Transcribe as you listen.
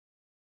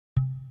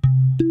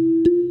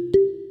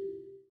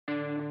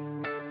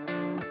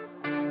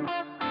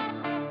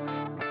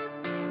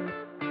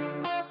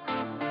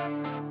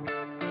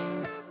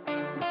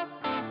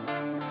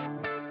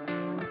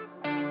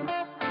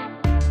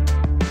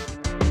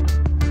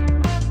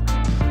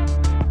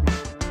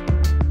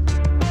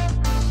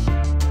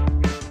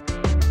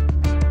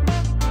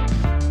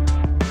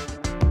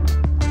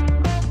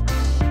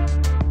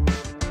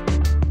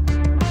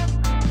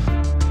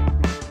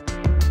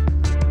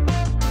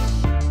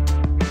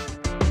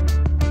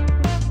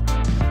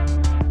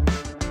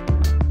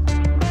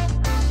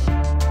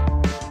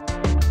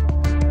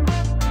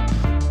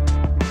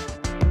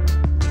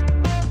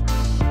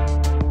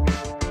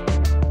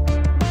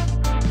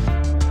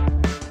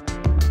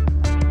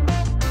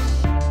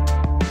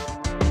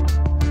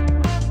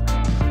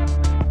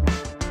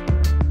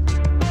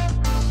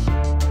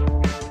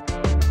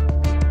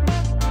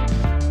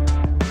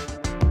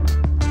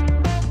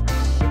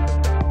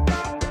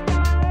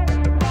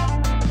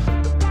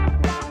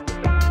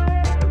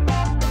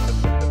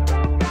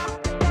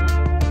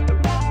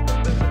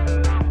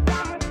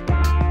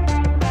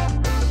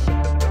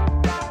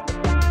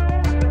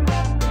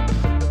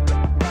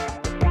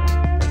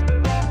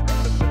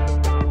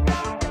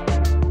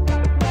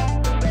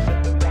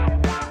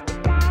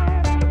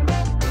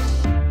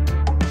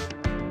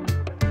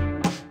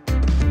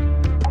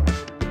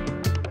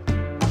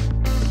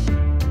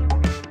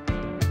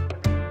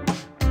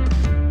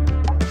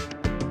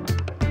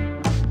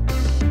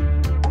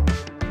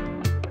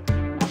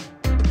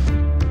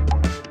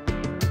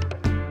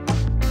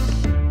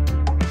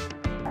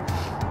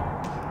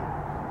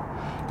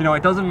You know,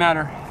 it doesn't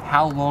matter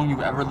how long you've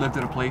ever lived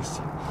in a place.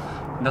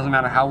 It doesn't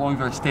matter how long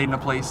you've ever stayed in a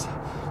place.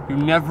 You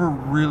never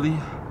really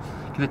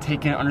get to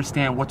take in and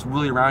understand what's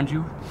really around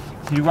you.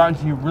 So you go out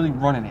and you really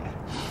run in it.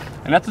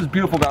 And that's what's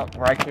beautiful about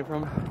where I came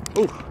from.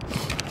 Ooh,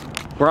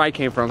 where I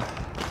came from.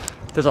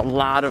 There's a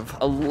lot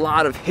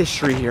of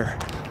history here.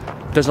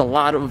 There's a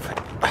lot of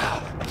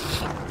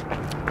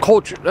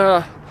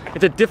culture.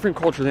 It's a different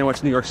culture than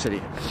what's New York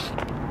City.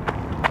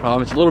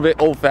 It's a little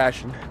bit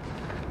old-fashioned.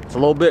 It's a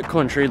little bit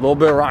country, a little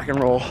bit of rock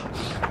and roll.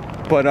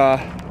 But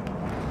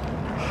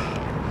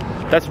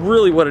that's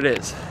really what it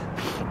is.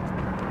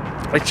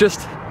 It's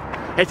just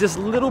this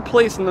little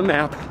place on the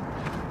map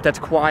that's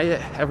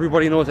quiet.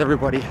 Everybody knows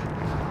everybody.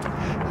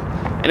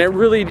 And it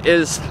really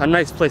is a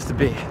nice place to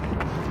be.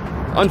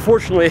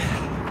 Unfortunately,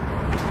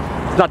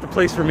 it's not the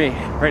place for me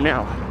right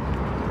now.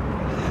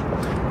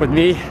 With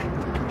me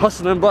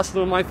hustling and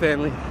bustling with my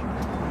family,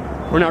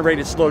 we're not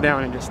ready to slow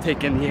down and just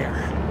take in the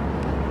air.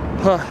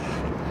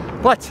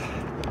 But,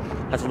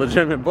 that's a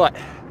legitimate but.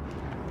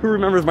 Who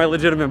remembers my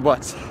legitimate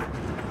butts?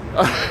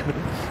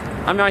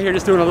 I'm out here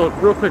just doing a little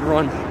real quick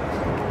run.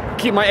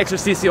 Keep my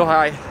exercicio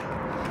high.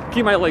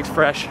 Keep my legs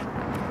fresh.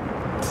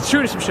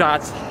 Shooting some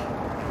shots.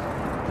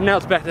 Now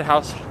it's back to the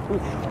house.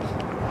 Ooh.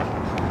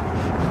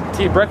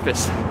 To eat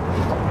breakfast.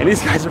 And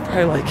these guys are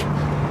probably like,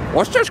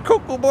 what's this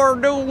cuckoo bar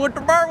doing with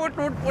the bar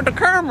with the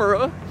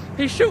camera?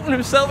 He's shooting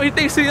himself. He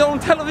thinks he's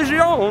on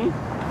television.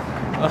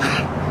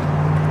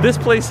 This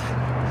place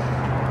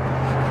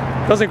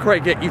doesn't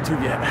quite get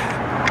YouTube yet.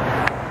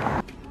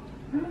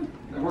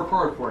 I work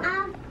hard for it.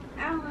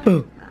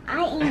 I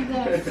eat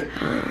this.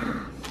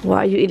 Why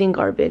are you eating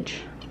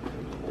garbage?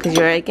 Because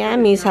you're at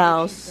Gammy's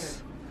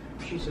house.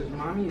 She says,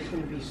 Mommy is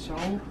going to be so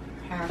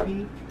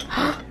happy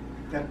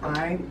that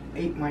I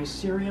ate my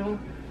cereal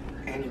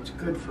and it's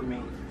good for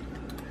me.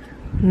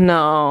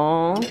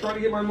 No. I'm trying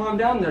to get my mom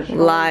down there.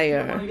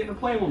 Liar. She wanted to get in a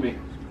plane with me.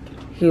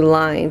 You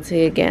lying to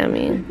your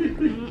Gammy.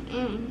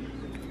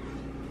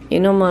 You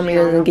know Mommy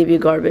doesn't give you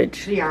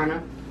garbage.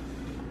 Ziana,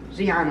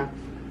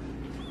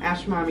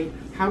 ask Mommy,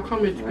 how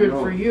come it's good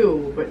for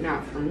you but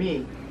not for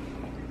me?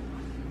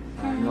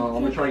 No,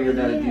 I'm gonna try to get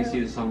her down to DC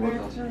to somewhere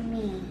else. For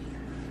me.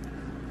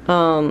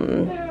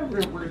 Yeah,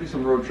 we're gonna do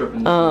some road tripping.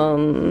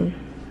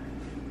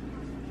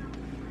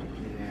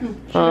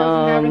 She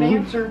doesn't have an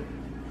answer.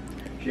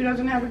 She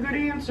doesn't have a good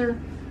answer.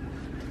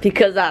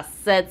 Because I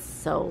said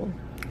so.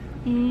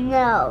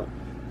 No.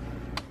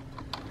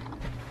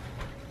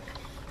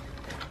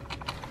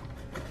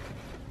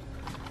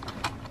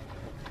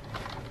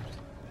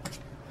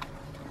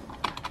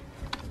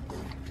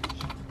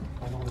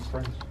 My mom's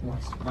friends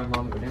wants my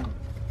mom to go down.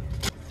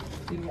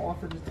 She even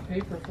offered just to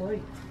pay for a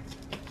flight.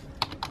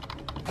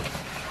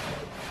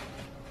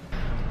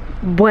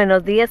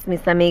 Buenos días,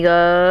 mis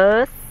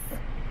amigos.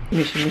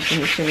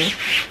 Shimmy.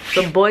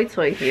 The boy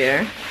toy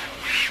here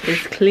is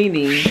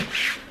cleaning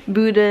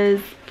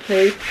Buddha's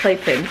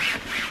playpen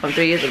from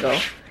 3 years ago.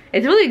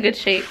 It's really in good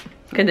shape,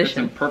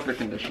 condition. It's in perfect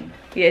condition.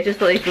 Yeah,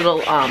 just like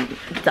little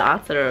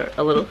dots that are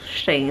a little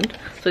stained.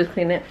 So we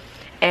clean it,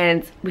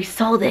 and we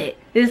sold it.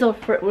 This is our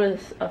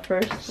first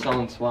Sell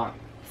and swap.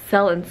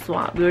 Sell and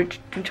swap. We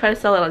tried to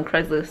sell it on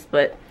Craigslist,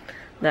 but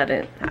that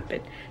didn't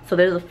happen. So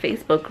there's a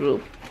Facebook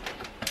group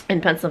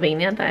in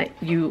Pennsylvania that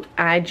you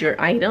add your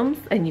items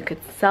and you could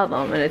sell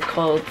them, and it's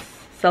called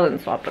Sell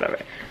and Swap, whatever.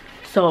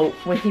 So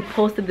when he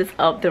posted this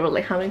up, there were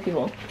like how many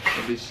people?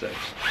 At least 6.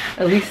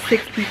 At least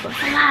 6 people.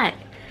 That's a lot.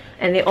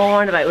 And they all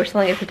wanted to buy it. We're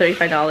selling it for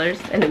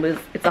 $35, and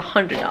it's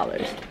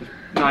 $100.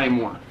 Not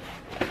anymore.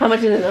 How much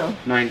is it now?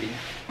 90.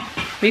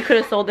 We could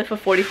have sold it for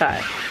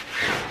 45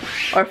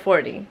 or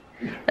 40.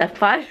 That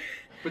 $5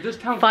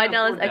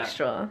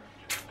 extra.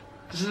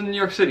 This is in New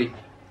York City.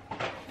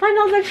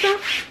 $5 extra?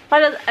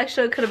 $5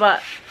 extra could have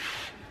bought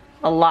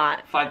a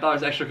lot.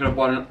 $5 extra could have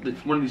bought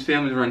one of these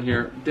families around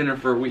here dinner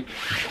for a week.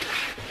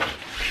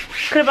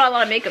 Could have bought a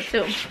lot of makeup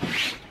too.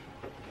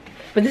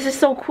 But this is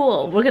so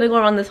cool. We're gonna go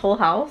around this whole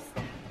house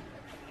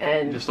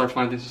and just start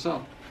finding things to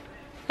sell.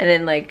 And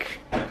then like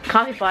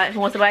coffee pot. Who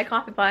wants to buy a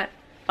coffee pot?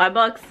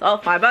 $5. Oh,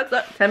 $5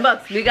 up.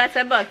 $10. We got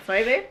 $10,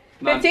 right, babe?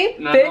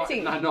 15?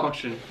 15. Not an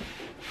auction.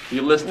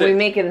 You list it. We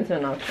make it into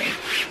an auction.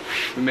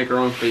 We make our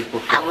own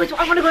Facebook. I want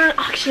to go to an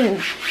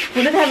auction.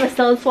 We're gonna have a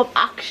sell and swap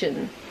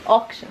auction.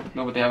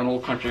 No, but they have an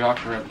old country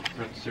auction right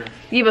here.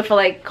 Yeah, but for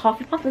like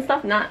coffee pots and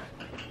stuff, not.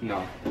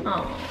 No.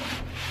 Oh.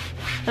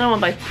 I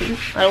don't want to buy 2.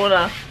 I don't want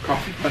to.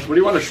 Coffee pots? What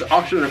do you want to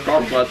auction a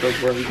coffee pot though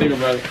for? You think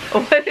about it.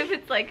 What if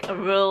it's like a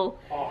real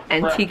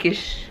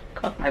antique-ish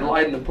coffee pot? I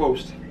lied in the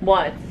post.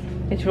 What?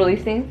 It's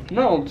releasing?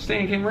 No, the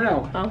stain came right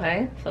out.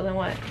 Okay, so then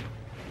what?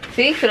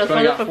 See, could have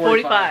sold it for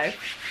 45.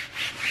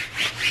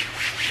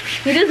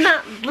 He does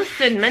not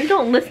listen. Men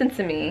don't listen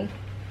to me.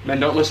 Men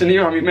don't listen to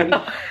you? I mean, men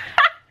don't.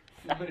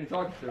 What are you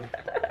talking to?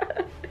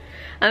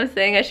 I'm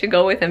saying I should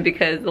go with him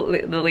because the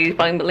lady's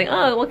probably like,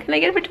 oh, well, can I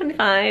get it for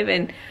 25?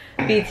 And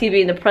BT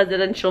being the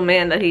presidential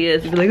man that he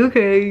is, he's like,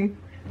 okay.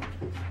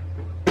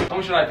 How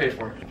much should I pay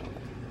for it?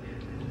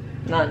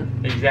 None.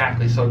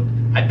 Exactly. So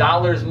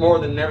 $1 is more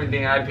than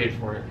everything I paid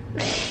for it.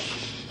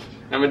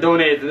 I'm gonna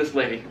donate it to this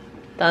lady.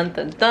 Dun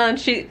dun dun.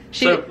 She's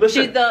So,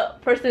 listen. the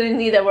person in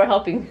need that we're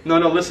helping. No,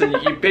 listen,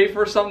 you pay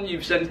for something,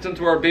 you send it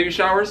to our baby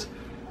showers,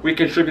 we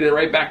contribute it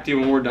right back to you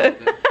when we're done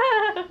with it.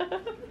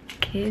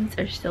 Kids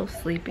are still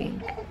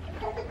sleeping.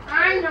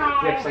 I know.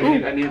 Yes,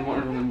 I need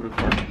one to remember the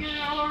card.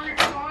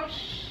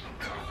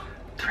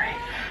 3.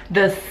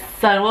 The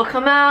sun will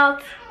come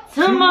out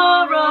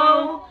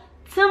tomorrow.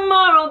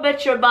 Tomorrow,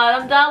 bet your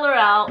bottom dollar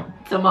out.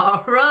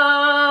 Tomorrow.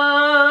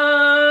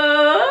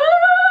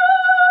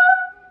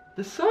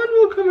 The sun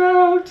will come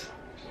out.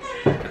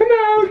 Come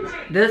out.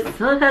 The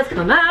sun has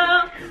come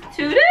out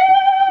today.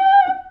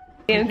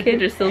 Damn,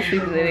 kids are still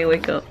sleeping, they didn't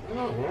wake up.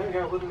 No, man, you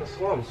gotta live in the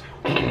slums.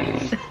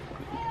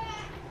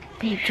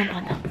 Babe, jump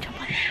on them, jump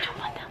on them,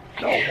 jump on them.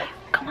 No.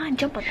 Come on,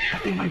 jump on them.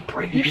 They might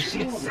break. You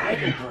see it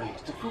sagging.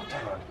 It's the food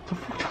time.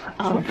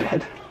 Oh,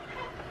 bad.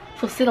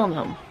 so sit on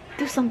them.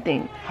 Do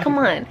something. Come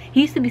on.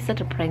 He used to be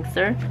such a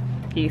prankster,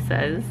 he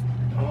says.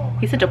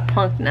 He's such a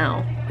punk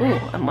now. Ooh,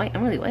 I'm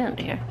really way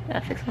under here.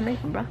 Gotta fix my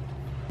makeup, bro.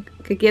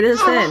 Could get us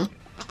in.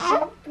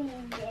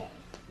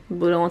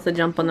 Buddha wants to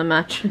jump on the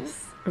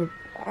mattress. Or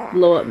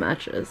blow up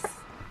mattress.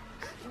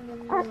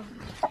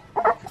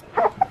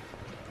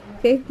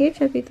 Okay, here,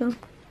 Chapito.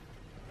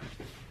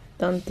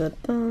 Dun dun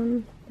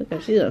dun. Look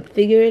at she's gonna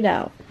figure it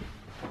out.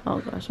 Oh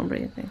gosh, don't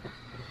break anything.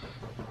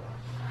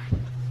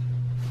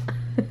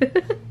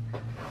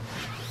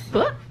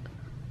 What?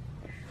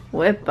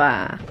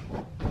 Wepa.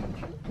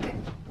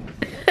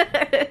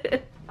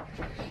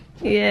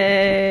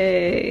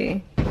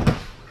 Yay.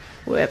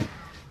 Whip.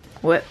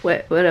 Whip,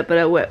 whip, whip, whip,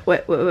 whip, whip,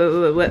 whip,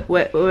 whip, whip,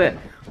 whip,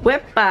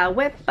 whip,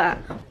 whip.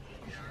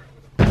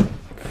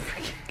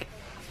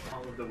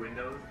 All of the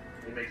windows,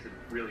 it makes it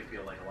really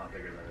feel like a lot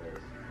bigger than it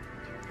is.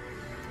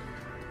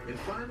 And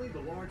finally,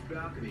 the large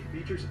balcony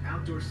features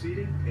outdoor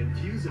seating and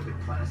views of the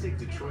classic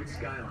Detroit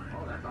skyline.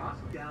 Oh, that's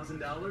awesome.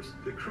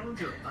 $1,000, the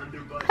Crones are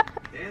under budget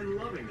and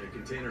loving their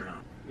container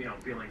home. You know,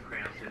 feeling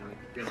cramped and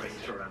feeling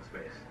short on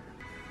space.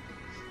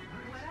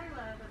 What I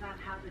love about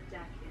how the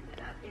deck ended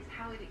up is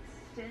how it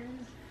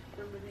extends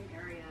the living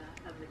area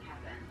of the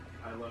cabin.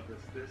 I love this.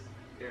 This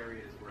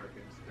area is where I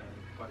can spend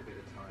quite a bit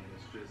of time.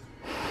 It's just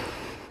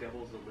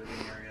doubles the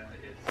living area.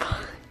 It's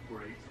a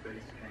great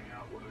space to hang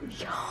out with.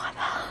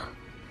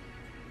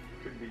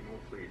 Couldn't be more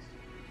pleased.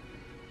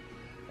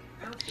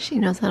 She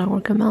knows how to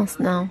work a mouse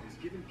now.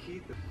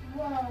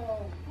 Whoa.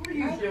 What are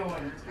you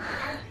doing?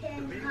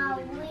 Acting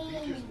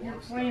Halloween.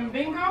 Playing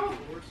bingo?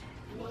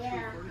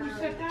 Yeah. Who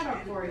set that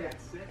up for you?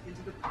 Set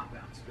into the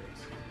pop-out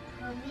space.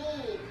 For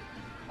me.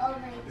 Oh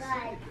my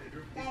god.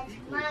 That's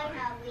my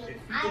Halloween.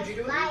 I Did you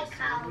do it? like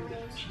Halloween.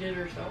 She did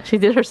herself. She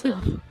did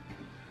herself.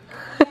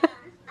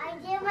 I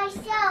did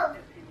myself.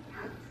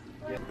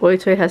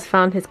 BOYTOY has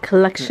found his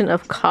collection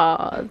of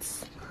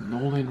cards.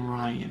 Nolan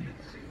Ryan.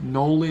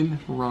 Nolan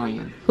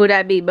Ryan. Who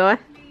that be, boy?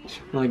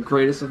 Like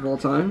greatest of all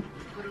time.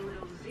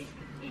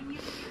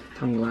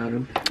 Tony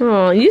Ladden.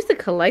 Oh, you used to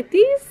collect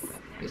these?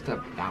 I used to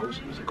have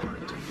thousands of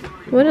cards.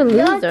 What a Don't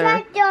loser.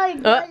 touch your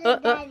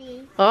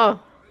daddy. Oh,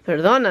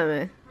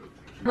 perdóname.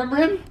 Remember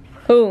him?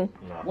 Who?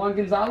 Juan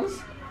Gonzalez?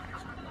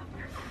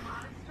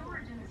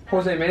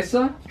 Jose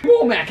Mesa?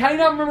 Womack. How do you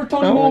not remember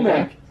Tony Oh my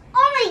Womack?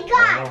 Oh my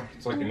god. Oh,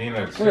 it's like an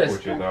email Look at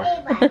with you,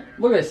 though. Okay,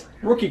 Look at this.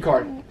 Rookie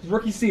card. It's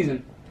rookie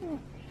season.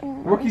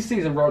 Rookie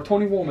season, bro.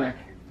 Tony Womack.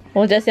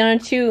 Well, Jesse,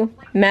 aren't you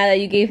mad that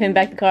you gave him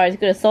back the cards? You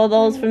could have sold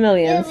those for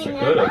millions. I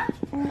could have.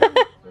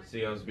 Let's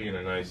see, I was being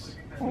a nice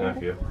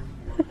nephew.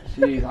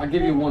 Jeez, I'll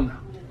give you one.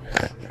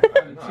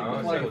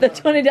 The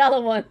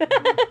 $20 one.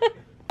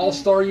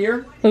 All-star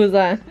year. Who's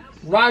that?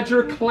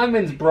 Roger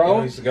Clemens, Oh,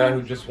 bro. he's the guy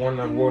who just won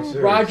that World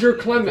Series. Roger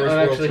Clemens. First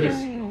World Actually,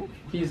 Series.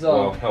 he's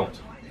Well,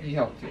 helped. he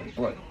helped, yeah,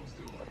 but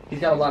he's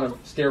got a lot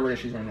of steroid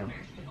issues right now.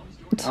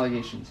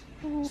 Allegations.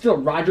 Still,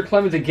 Roger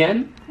Clemens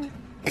again?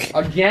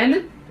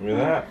 Again? Look at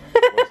that.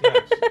 What's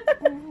next?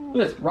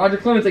 Look at this. Roger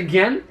Clemens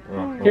again?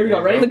 Oh, Here we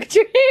go, ready? Look at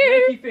your hair.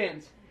 Yankee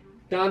fans.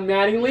 Don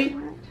Mattingly?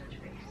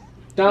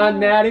 Don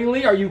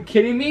Mattingly, are you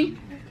kidding me?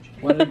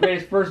 One of the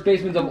greatest first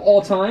basemen of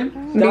all time.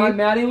 Don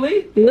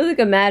Mattingly? You look like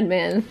a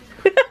madman.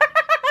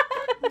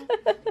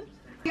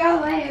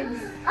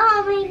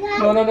 Oh my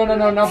god.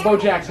 No, not Bo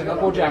Jackson, not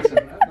Bo Jackson.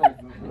 No,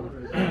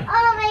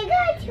 Oh my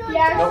god.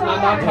 no,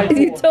 not Type 4.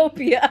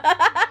 Utopia.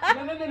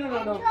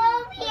 No.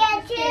 Utopia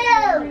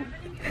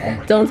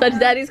too. Don't touch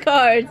daddy's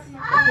cards.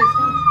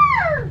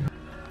 Oh.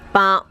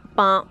 Bum,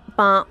 bum,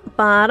 bum,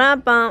 ba-da,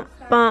 bum,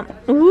 bum.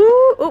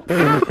 Ooh, oop.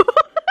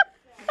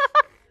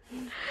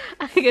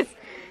 I guess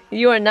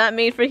you are not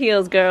made for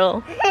heels,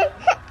 girl.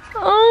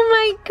 Oh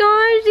my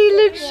gosh, he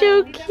looks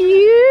so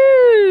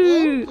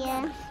cute.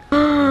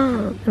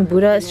 And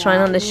Buddha is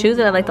trying on the shoes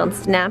that I liked on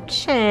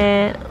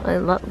Snapchat. I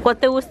love. ¿Cuál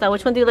te gusta?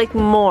 Which one do you like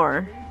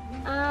more?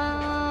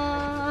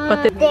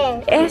 This.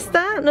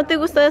 ¿Esta? ¿No te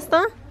gusta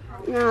esta?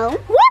 No.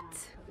 What?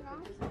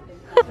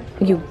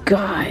 You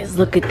guys,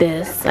 look at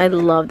this. I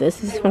love this.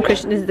 This is from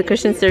Christian. This is the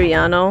Christian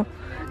Siriano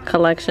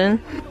collection.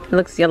 It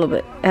looks yellow, but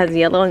it has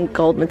yellow and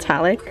gold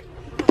metallic.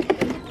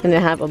 And they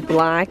have a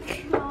black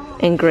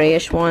and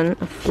grayish one,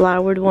 a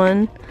flowered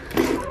one.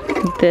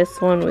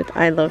 This one with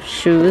I love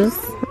shoes,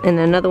 and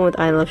another one with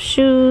I love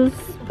shoes.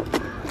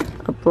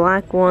 A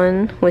black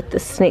one with the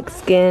snake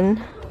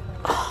skin.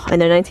 Oh,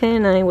 and they're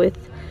 $19.99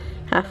 with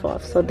half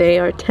off, so they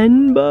are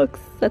 $10.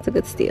 That's a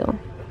good steal.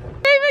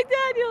 Hey,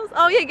 McDaniels!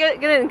 Oh yeah,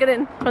 get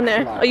in from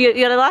there. Oh, you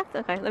got it locked?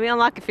 Okay, let me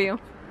unlock it for you.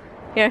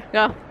 Here,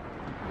 go.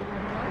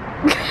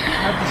 I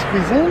have to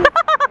squeeze in?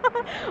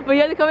 But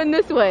you have to come in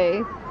this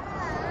way.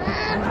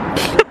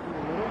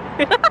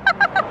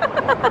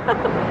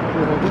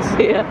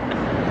 Yeah.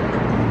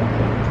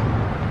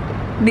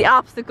 The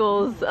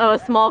obstacles of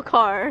a small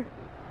car.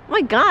 Oh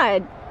my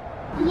god.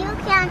 You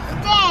can't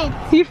stand.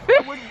 You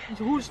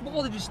Whose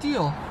ball did you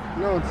steal?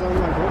 No, it's on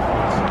my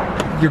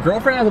girlfriend's. Your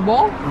girlfriend has a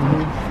ball?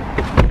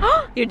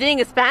 You're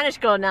dating a Spanish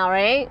girl now,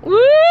 right? Woo!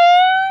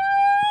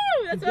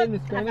 That's dating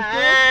a Spanish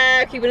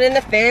girl? Keep it in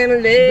the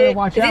family. You better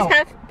watch out. He's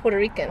half Puerto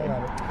Rican,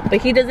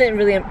 but he doesn't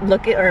really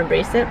look it or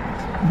embrace it.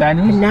 Bad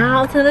news? And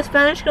now it's another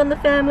Spanish girl in the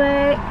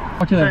family.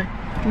 Watch it.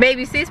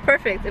 Baby, see, it's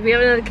perfect. If we have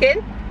another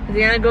kid,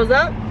 Ziana goes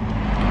up.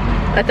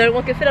 A third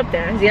one can fit up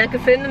there. Ziana can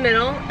fit in the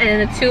middle, and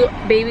then the 2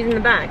 babies in the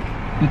back.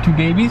 The 2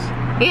 babies?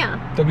 Yeah.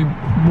 There'll be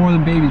more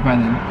than babies by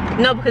then.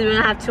 No, because we're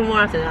gonna have 2 more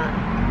after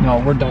that. No,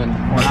 we're done.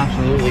 We're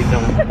absolutely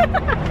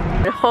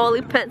done.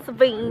 Holy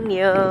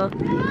Pennsylvania.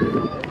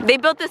 They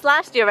built this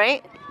last year,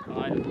 right?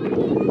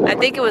 I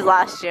think it was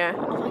last year.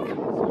 Oh my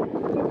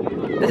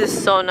god. This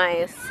is so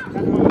nice.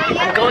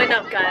 I'm going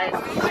up, guys.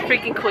 This is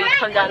freaking cool. You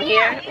come down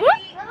here. Whoop.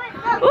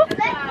 Whoop.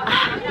 Oh.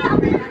 I'm going up.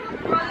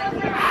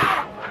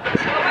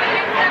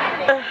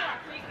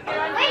 Oh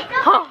my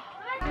gosh!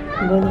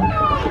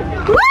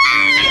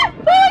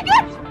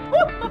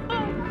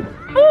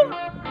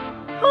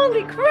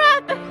 Holy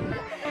crap!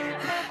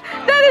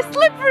 That is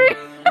slippery!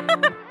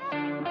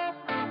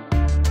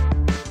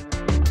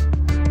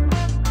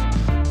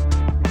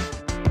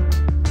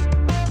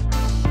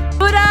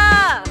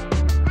 Buddha!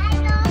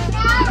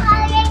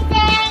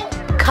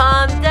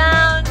 Calm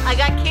down. I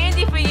got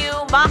candy for you.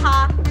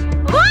 Maha.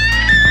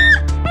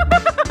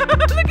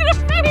 Look at her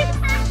face!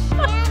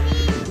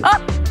 Oh.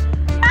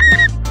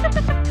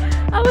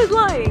 I was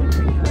lying.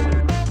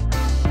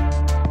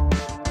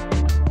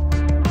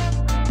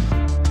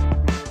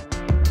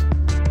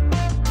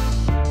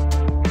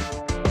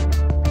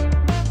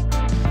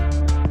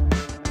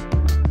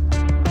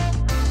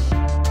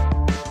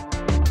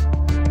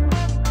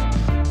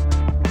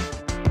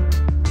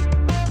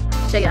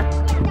 Check it out.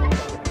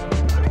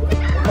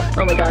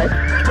 Oh my god.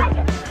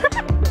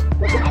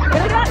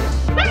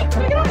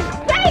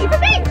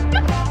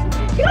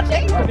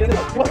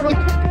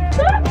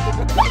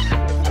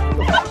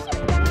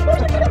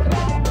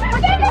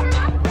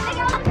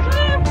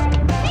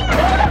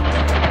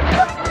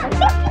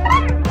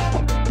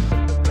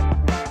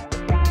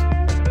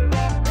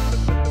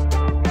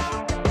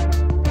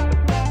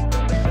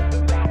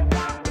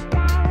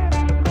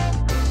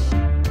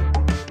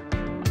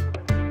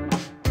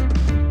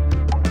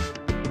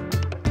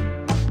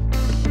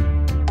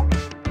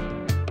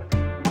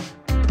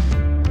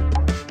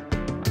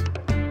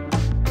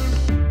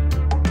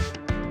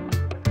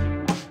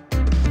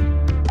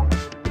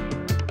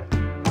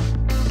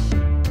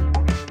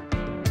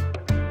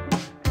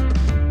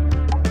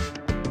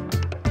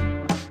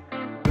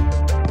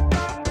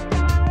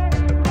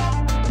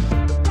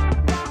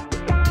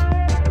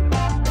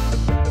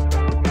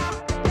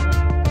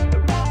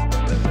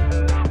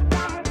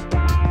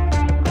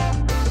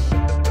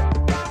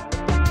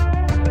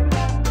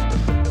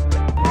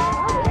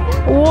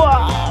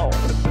 Wow!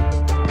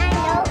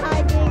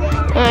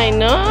 I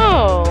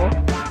know.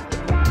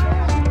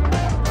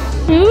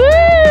 Woo!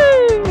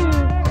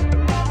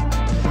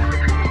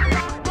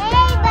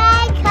 Hey,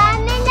 bud,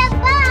 come in the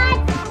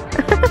box.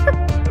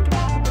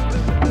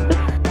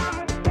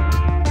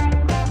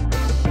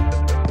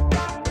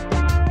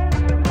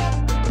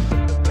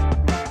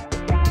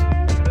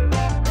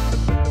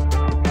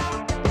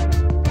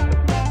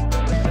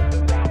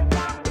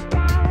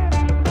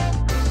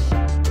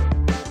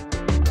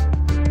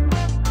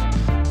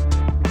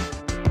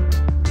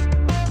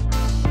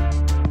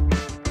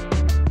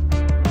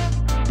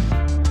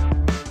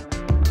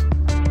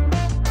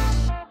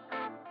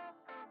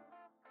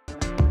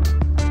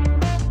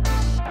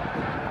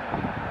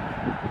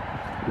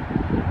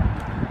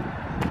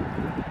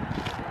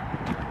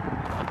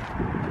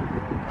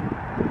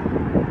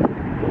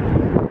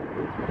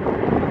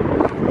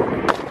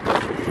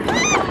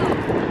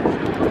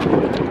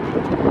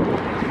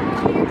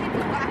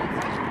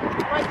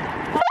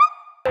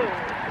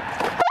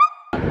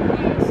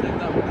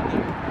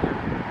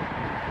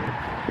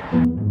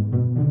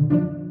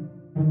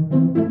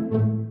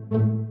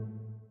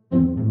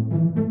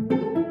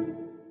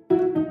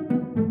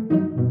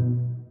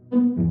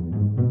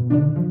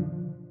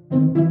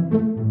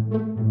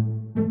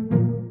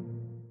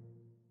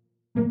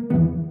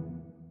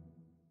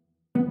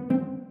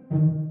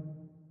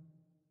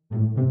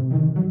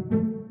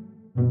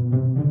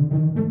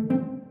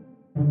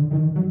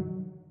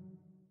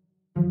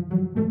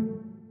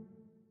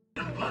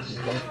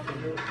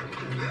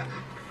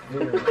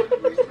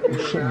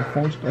 Shit, my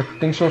phone's, I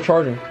think still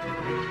charging.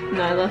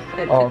 No, I left.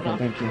 I Oh, took it okay, off.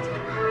 thank you.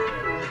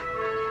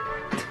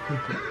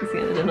 He's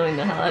gonna annoying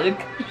the hell out of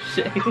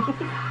Shay.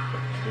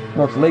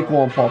 No, it's Lake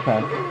Wall and Paul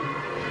Pad.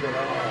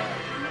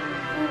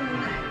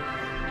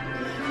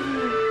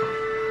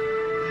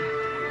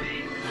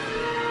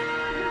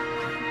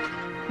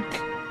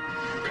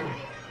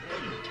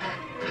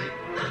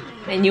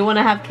 And you want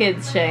to have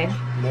kids, Shay?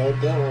 No,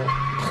 don't.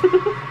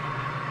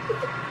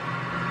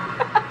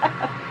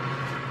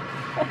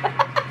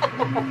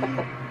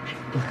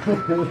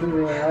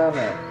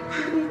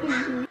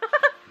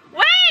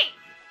 Wait!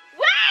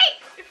 Wait!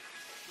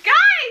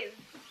 Guys!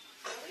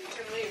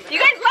 You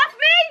guys left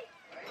me?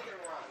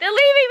 They're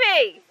leaving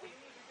me!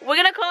 We're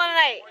gonna call it a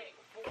night.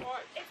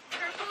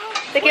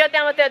 Te quiero te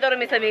amo, te adoro,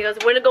 mis amigos.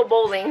 We're gonna go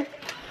bowling.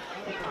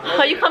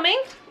 Are you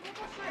coming?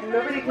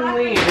 Nobody can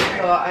leave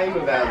until I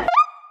move out.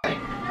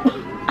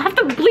 I have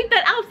to bleep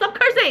that out. Stop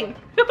cursing.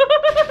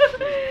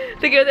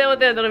 Te quiero te amo,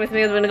 te adoro, mis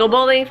amigos. We're gonna go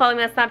bowling. Follow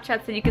me on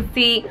Snapchat so you can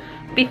see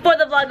before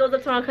the vlog goes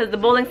up tomorrow, because the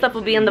bowling stuff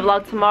will be in the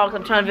vlog tomorrow because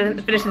I'm trying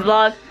to finish this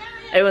vlog.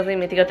 Everyone's leaving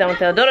me. Te quiero te amo,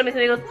 te adoro, mis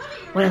amigos.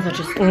 Buenas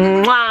noches.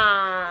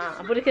 Mwah.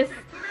 A booty kiss.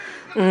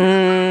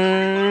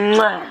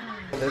 Mwah.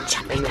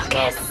 Chapito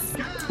kiss.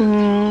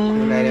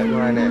 I didn't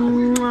want it.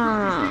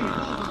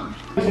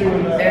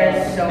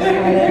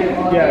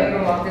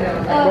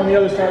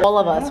 Yeah. All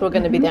of us, we're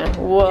gonna be there.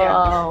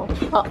 Whoa.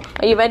 Oh,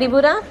 are you ready,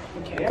 Buddha?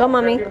 Go,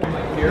 mommy.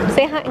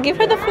 Say hi. Give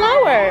her the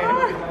flower.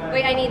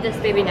 Wait, I need this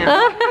baby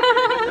now.